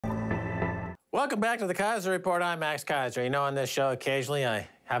Welcome back to the Keiser Report. I'm Max Keiser. You know, on this show, occasionally I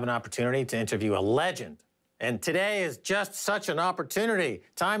have an opportunity to interview a legend. And today is just such an opportunity.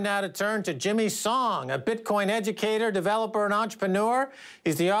 Time now to turn to Jimmy Song, a Bitcoin educator, developer, and entrepreneur.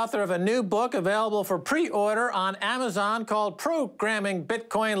 He's the author of a new book available for pre-order on Amazon called Programming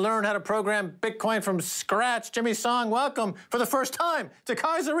Bitcoin. Learn how to program Bitcoin from scratch. Jimmy Song, welcome for the first time to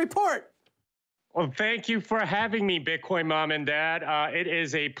Keiser Report. Well, thank you for having me, Bitcoin Mom and Dad. It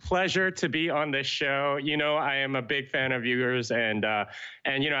is a pleasure to be on this show. You know, I am a big fan of yours, and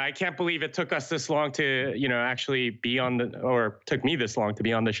you know, I can't believe it took us this long to, you know, actually be on the, or took me this long to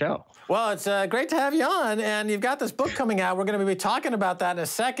be on the show. Well, it's great to have you on, and you've got this book coming out. We're going to be talking about that in a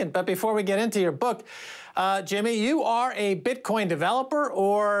second, but before we get into your book, Jimmy, you are a Bitcoin developer,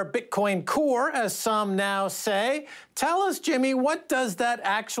 or Bitcoin core, as some now say. Tell us, Jimmy, what does that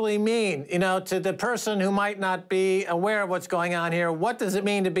actually mean? You know, to the person who might not be aware of what's going on here, what does it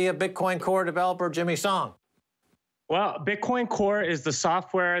mean to be a Bitcoin core developer, Jimmy Song? Well, Bitcoin Core is the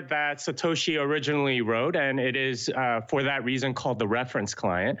software that Satoshi originally wrote, and it is, for that reason, called the reference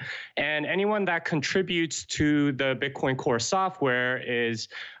client. And anyone that contributes to the Bitcoin Core software is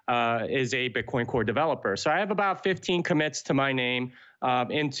a Bitcoin Core developer. So I have about 15 commits to my name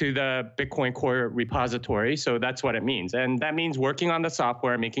into the Bitcoin Core repository. So that's what it means. And that means working on the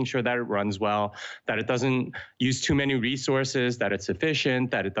software, making sure that it runs well, that it doesn't use too many resources, that it's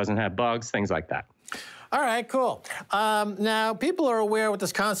efficient, that it doesn't have bugs, things like that. All right, cool. Now, people are aware with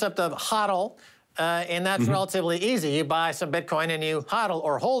this concept of HODL, and that's relatively easy. You buy some Bitcoin and you HODL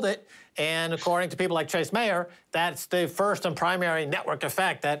or hold it, and according to people like Chase Mayer, that's the first and primary network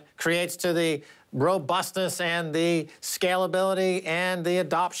effect that creates to the robustness and the scalability and the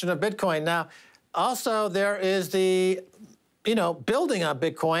adoption of Bitcoin. Now, also there is the, you know, building on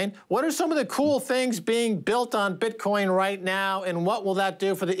Bitcoin. What are some of the cool things being built on Bitcoin right now, and what will that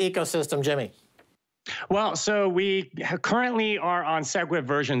do for the ecosystem, Jimmy? Well, so we currently are on SegWit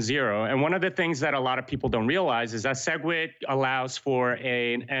version 0, and one of the things that a lot of people don't realize is that SegWit allows for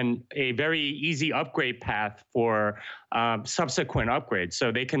a very easy upgrade path for subsequent upgrades,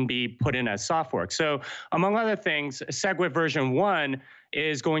 so they can be put in as soft forks. So among other things, SegWit version 1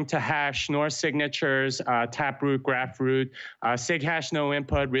 is going to hash NOR signatures, taproot, graph-root, sig hash no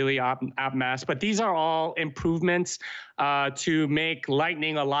input, really op mask. But these are all improvements to make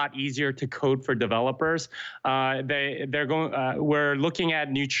Lightning a lot easier to code for developers. We're looking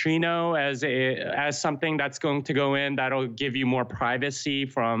at Neutrino as something that's going to go in that'll give you more privacy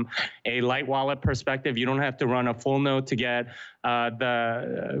from a light wallet perspective. You don't have to run a full node to get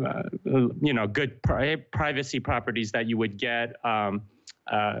you know, good privacy properties that you would get.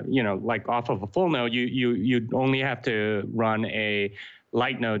 You know, like off of a full node, you only have to run a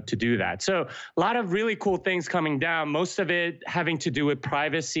light node to do that. So a lot of really cool things coming down, most of it having to do with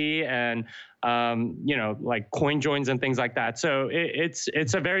privacy and, you know, like coin joins and things like that. So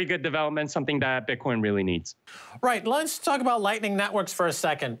it's a very good development, something that Bitcoin really needs. Right. Let's talk about Lightning Networks for a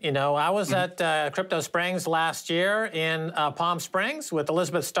second. You know, I was at Crypto Springs last year in Palm Springs with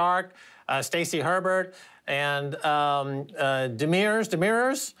Elizabeth Stark, Stacy Herbert, and Demers,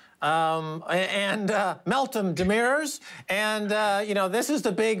 and Meltem Demers. And, you know, this is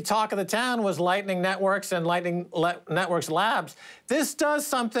the big talk of the town was Lightning Networks and Lightning Networks Labs. This does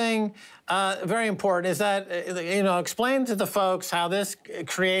something very important, is that, you know, explain to the folks how this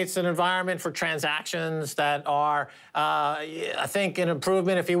creates an environment for transactions that are, I think, an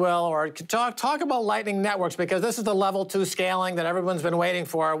improvement, if you will, or talk about Lightning Networks, because this is the level 2 scaling that everyone's been waiting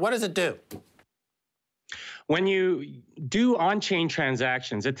for. What does it do? When you do on-chain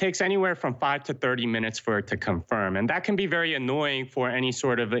transactions, it takes anywhere from 5 to 30 minutes for it to confirm. And that can be very annoying for any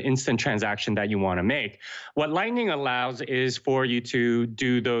sort of instant transaction that you want to make. What Lightning allows is for you to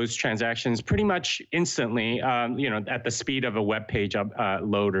do those transactions pretty much instantly, you know, at the speed of a web page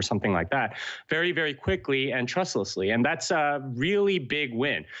load or something like that, very, very quickly and trustlessly. And that's a really big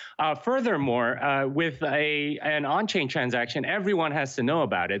win. Furthermore, with an on-chain transaction, everyone has to know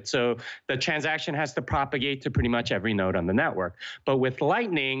about it. So the transaction has to propagate to pretty much every node on the network. But with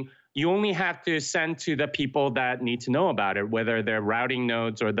Lightning, you only have to send to the people that need to know about it, whether they're routing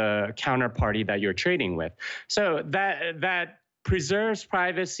nodes or the counterparty that you're trading with. So that preserves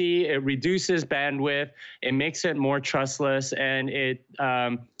privacy, it reduces bandwidth, it makes it more trustless, and it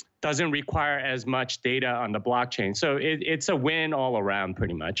doesn't require as much data on the blockchain. So it's a win all around,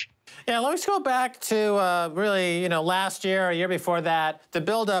 pretty much. Yeah, let's go back to really, you know, last year, a year before that, the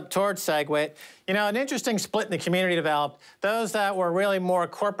build-up towards SegWit. You know, an interesting split in the community developed. Those that were really more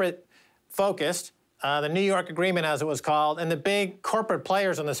corporate-focused, the New York Agreement, as it was called, and the big corporate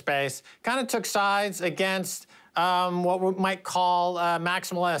players in the space kind of took sides against what we might call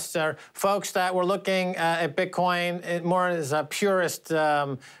maximalists, or folks that were looking at Bitcoin more as a purist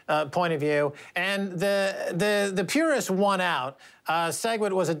point of view. And the purists won out.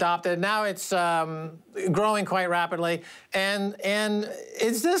 SegWit was adopted. Now it's growing quite rapidly. And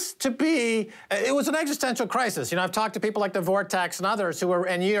is this to be, it was an existential crisis. You know, I've talked to people like the Vortex and others who were,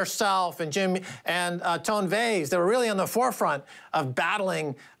 and you yourself and Jim and Tone Vays, they were really on the forefront of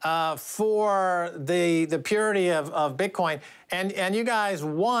battling for the purity of Bitcoin. And you guys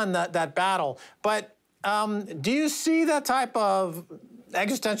won that battle. But do you see that type of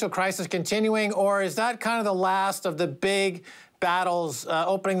existential crisis continuing, or is that kind of the last of the big battles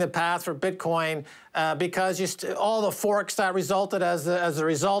opening the path for Bitcoin because all the forks that resulted as a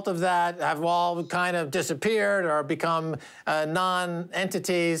result of that have all kind of disappeared or become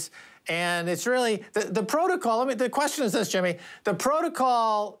non-entities? And it's really the protocol. The question is this, Jimmy: the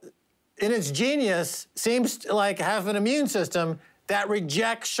protocol, in its genius, seems to like have an immune system that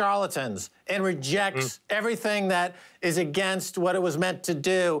rejects charlatans and rejects everything that is against what it was meant to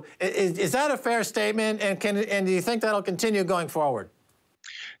do. Is that a fair statement? And do you think that'll continue going forward?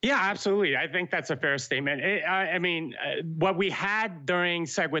 Yeah, absolutely. I think that's a fair statement. I mean, what we had during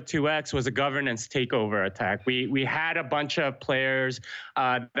SegWit 2X was a governance takeover attack. We had a bunch of players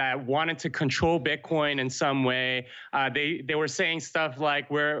that wanted to control Bitcoin in some way. They were saying stuff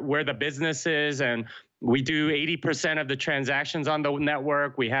like we're the businesses and we do 80% of the transactions on the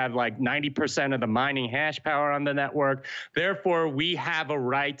network. We have like 90% of the mining hash power on the network. Therefore, we have a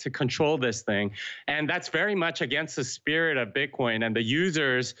right to control this thing. And that's very much against the spirit of Bitcoin. And the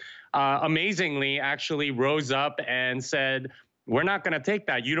users, amazingly, actually rose up and said, we're not going to take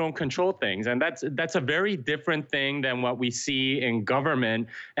that. You don't control things. And that's a very different thing than what we see in government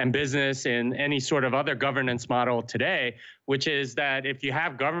and business in any sort of other governance model today, which is that if you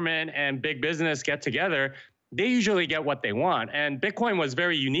have government and big business get together, they usually get what they want. And Bitcoin was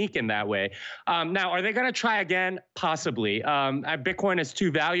very unique in that way. Now, are they going to try again? Possibly. Bitcoin is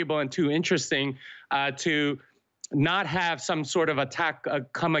too valuable and too interesting to not have some sort of attack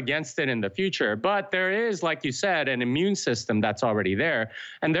come against it in the future. But there is, like you said, an immune system that's already there.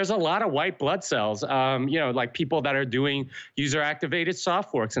 And there's a lot of white blood cells, you know, like people that are doing user-activated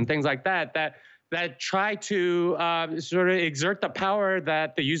soft forks and things like that try to sort of exert the power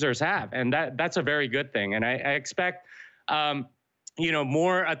that the users have. And that's a very good thing. And I expect you know,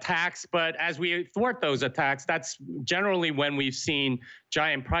 more attacks, but as we thwart those attacks, that's generally when we've seen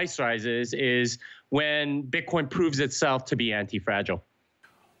giant price rises, is when Bitcoin proves itself to be anti-fragile.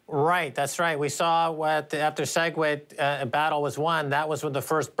 Right, that's right. We saw what after SegWit battle was won, that was when the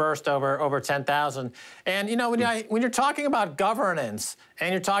first burst over 10,000. And you know, when you're talking about governance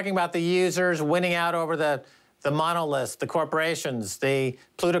and you're talking about the users winning out over the monoliths, the corporations, the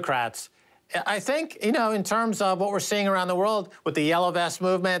plutocrats, I think, you know, in terms of what we're seeing around the world with the Yellow Vest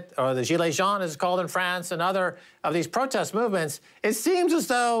movement, or the Gilets Jaunes, as it's called in France, and other of these protest movements, it seems as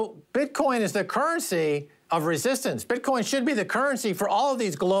though Bitcoin is the currency of resistance. Bitcoin should be the currency for all of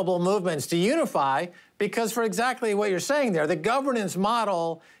these global movements to unify, because for exactly what you're saying there, the governance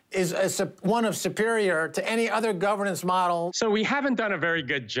model is one of superior to any other governance model. So we haven't done a very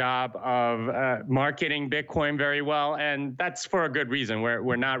good job of marketing Bitcoin very well, and that's for a good reason.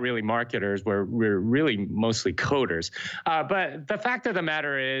 We're not really marketers. We're really mostly coders. But the fact of the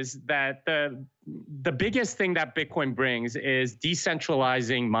matter is that the biggest thing that Bitcoin brings is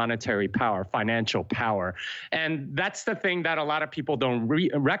decentralizing monetary power, financial power. And that's the thing that a lot of people don't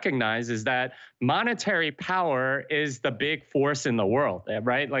recognize, is that monetary power is the big force in the world,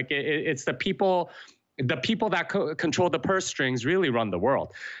 right? Like it's the people that control the purse strings really run the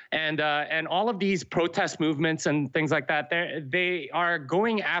world. And all of these protest movements and things like that, they are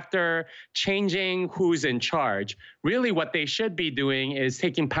going after changing who's in charge. Really what they should be doing is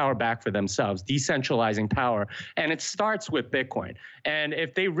taking power back for themselves, decentralizing power. And it starts with Bitcoin. And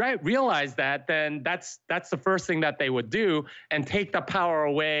if they realize that, then that's the first thing that they would do, and take the power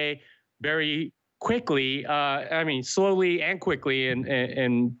away very quickly, I mean, slowly and quickly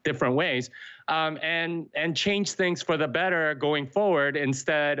in different ways, and change things for the better going forward,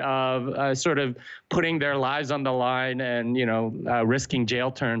 instead of sort of putting their lives on the line and, you know, risking jail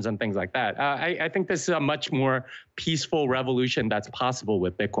terms and things like that. I think this is a much more peaceful revolution that's possible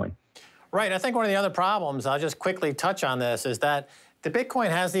with Bitcoin. Right. I think one of the other problems, I'll just quickly touch on this, is that the Bitcoin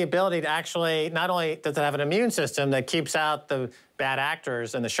has the ability to actually, not only does it have an immune system that keeps out the bad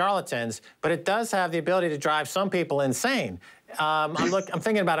actors and the charlatans, but it does have the ability to drive some people insane. I'm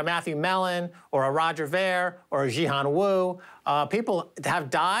thinking about a Matthew Mellon or a Roger Ver or a Jihan Wu. People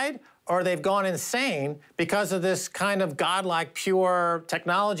have died or they've gone insane because of this kind of godlike, pure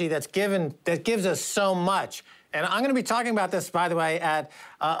technology that gives us so much. And I'm going to be talking about this, by the way, at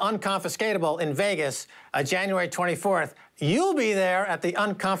Unconfiscatable in Vegas, January 24th. You'll be there at the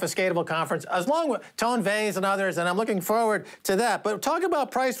Unconfiscatable conference, as long with Tone Vays and others, and I'm looking forward to that. But talk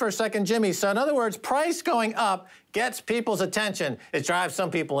about price for a second, Jimmy. So in other words, price going up gets people's attention. It drives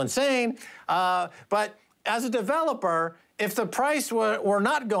some people insane. But as a developer, if the price were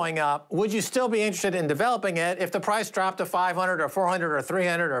not going up, would you still be interested in developing it? If the price dropped to 500 or 400 or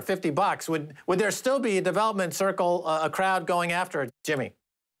 300 or 50 bucks, would there still be a development circle, a crowd going after it, Jimmy?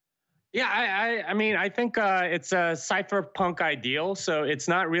 Yeah, I mean, I think it's a cypherpunk ideal, so it's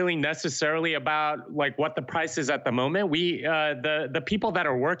not really necessarily about like what the price is at the moment. We, the people that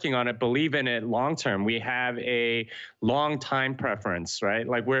are working on it believe in it long term. We have a long time preference, right?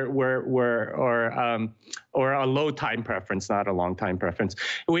 Like or a low time preference, not a long time preference.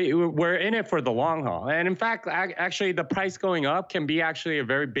 We're in it for the long haul, and in fact, actually, the price going up can be actually a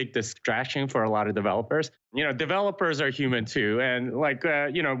very big distraction for a lot of developers. You know, developers are human too, and like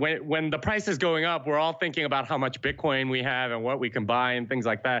you know, when the price is going up, we're all thinking about how much Bitcoin we have and what we can buy and things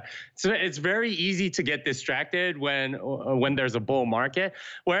like that. So it's very easy to get distracted when there's a bull market.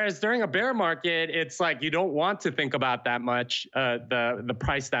 Whereas during a bear market, it's like you don't want to think about that much, the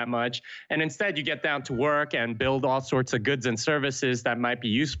price that much, and instead you get down to work and build all sorts of goods and services that might be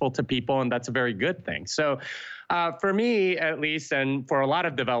useful to people, and that's a very good thing. So. For me, at least, and for a lot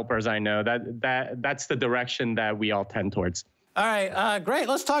of developers I know, that's the direction that we all tend towards. All right, great.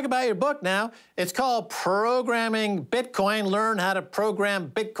 Let's talk about your book now. It's called Programming Bitcoin, Learn How to Program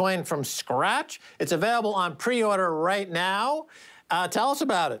Bitcoin from Scratch. It's available on pre-order right now. Tell us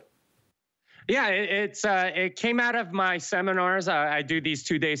about it. Yeah, it came out of my seminars. I do these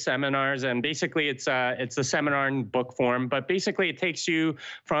 2-day seminars, and basically it's a seminar in book form. But basically, it takes you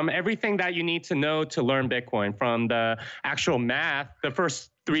from everything that you need to know to learn Bitcoin, from the actual math. The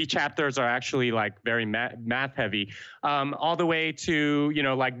first 3 chapters are actually like very math heavy, all the way to, you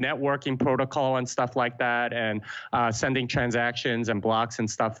know, like networking protocol and stuff like that, and sending transactions and blocks and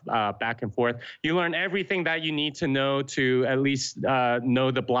stuff back and forth. You learn everything that you need to know to at least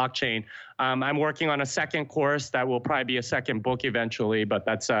know the blockchain. I'm working on a second course that will probably be a second book eventually, but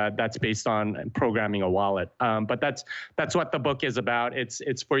that's based on programming a wallet. But that's what the book is about.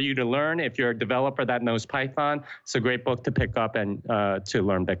 It's for you to learn. If you're a developer that knows Python, it's a great book to pick up and to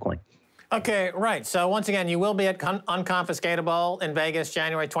learn Bitcoin. Okay, right. So once again, you will be at Unconfiscatable in Vegas,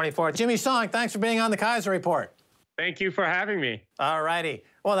 January 24th. Jimmy Song, thanks for being on the Keiser Report. Thank you for having me. All righty.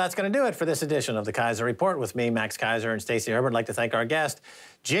 Well, that's going to do it for this edition of the Keiser Report with me, Max Keiser, and Stacey Herbert. I'd like to thank our guest,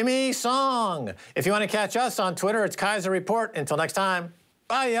 Jimmy Song. If you want to catch us on Twitter, it's Keiser Report. Until next time,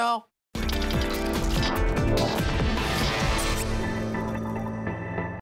 bye, y'all.